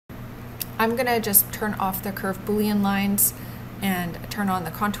I'm gonna just turn off the curved Boolean lines and turn on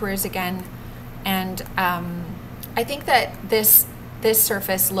the contours again. And I think that this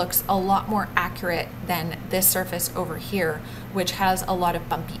surface looks a lot more accurate than this surface over here, which has a lot of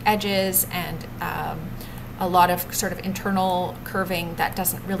bumpy edges and a lot of sort of internal curving that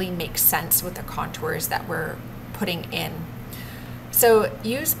doesn't really make sense with the contours that we're putting in. So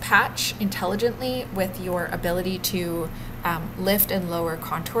use patch intelligently with your ability to lift and lower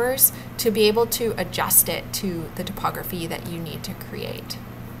contours to be able to adjust it to the topography that you need to create.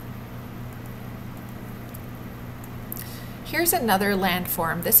 Here's another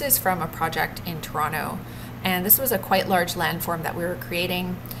landform. This is from a project in Toronto, and this was a quite large landform that we were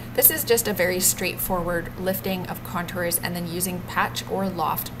creating. This is just a very straightforward lifting of contours and then using patch or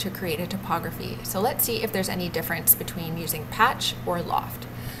loft to create a topography. So let's see if there's any difference between using patch or loft.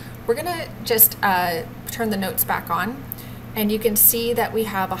 We're gonna just turn the notes back on, and you can see that we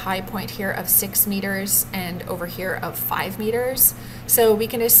have a high point here of 6 meters and over here of 5 meters. So we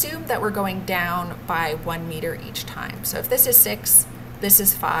can assume that we're going down by 1 meter each time. So if this is 6, this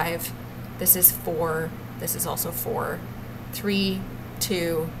is 5, this is 4, this is also 4, 3,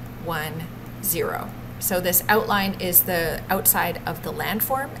 2, 1, 0. So this outline is the outside of the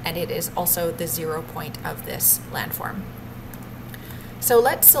landform, and it is also the 0 point of this landform. So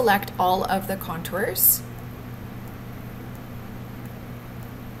let's select all of the contours.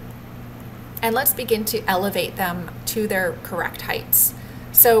 And let's begin to elevate them to their correct heights.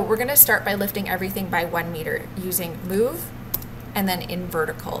 So we're gonna start by lifting everything by 1 meter using move and then in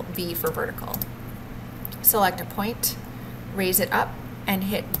vertical, V for vertical. Select a point, raise it up, and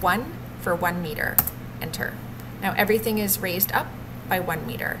hit 1 for 1 meter, enter. Now everything is raised up by 1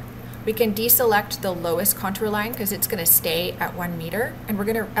 meter. We can deselect the lowest contour line because it's gonna stay at 1 meter, and we're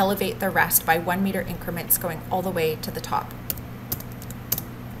gonna elevate the rest by 1 meter increments going all the way to the top.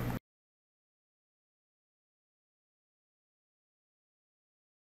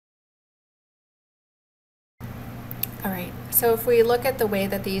 All right, so if we look at the way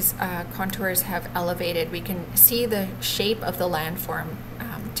that these contours have elevated, we can see the shape of the landform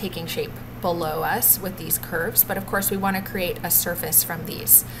taking shape below us with these curves, but of course we want to create a surface from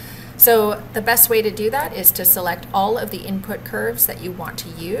these. So the best way to do that is to select all of the input curves that you want to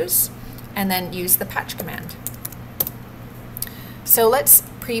use and then use the patch command. So let's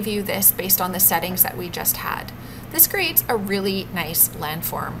preview this based on the settings that we just had. This creates a really nice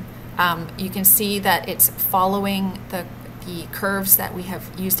landform. You can see that it's following the curves that we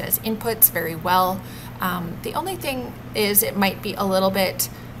have used as inputs very well. The only thing is it might be a little bit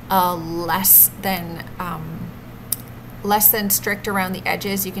less than strict around the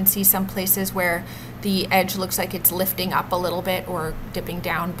edges. You can see some places where the edge looks like it's lifting up a little bit or dipping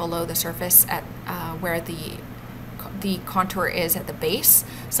down below the surface at where the contour is at the base.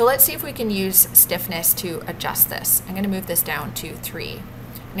 So let's see if we can use stiffness to adjust this. I'm going to move this down to 3.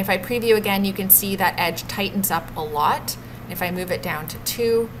 And if I preview again, you can see that edge tightens up a lot. And if I move it down to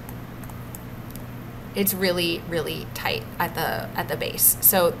 2, it's really, really tight at the base.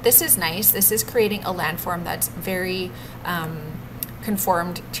 So this is nice. This is creating a landform that's very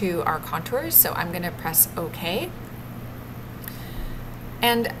conformed to our contours. So I'm going to press OK.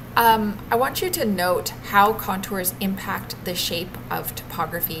 And I want you to note how contours impact the shape of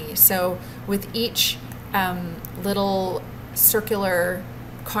topography. So with each little circular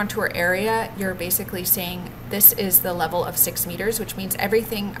contour area, you're basically saying this is the level of 6 meters, which means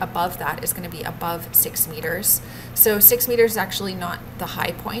everything above that is going to be above 6 meters. So 6 meters is actually not the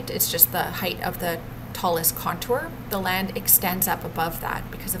high point, it's just the height of the tallest contour. The land extends up above that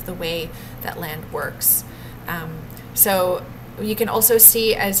because of the way that land works. So you can also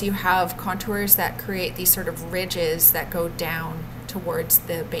see as you have contours that create these sort of ridges that go down towards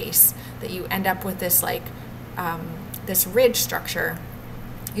the base, that you end up with this like this ridge structure.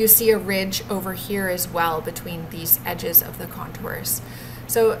 You see a ridge over here as well between these edges of the contours.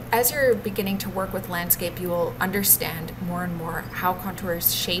 So as you're beginning to work with landscape, you will understand more and more how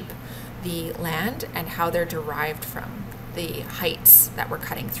contours shape the land and how they're derived from the heights that we're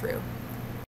cutting through.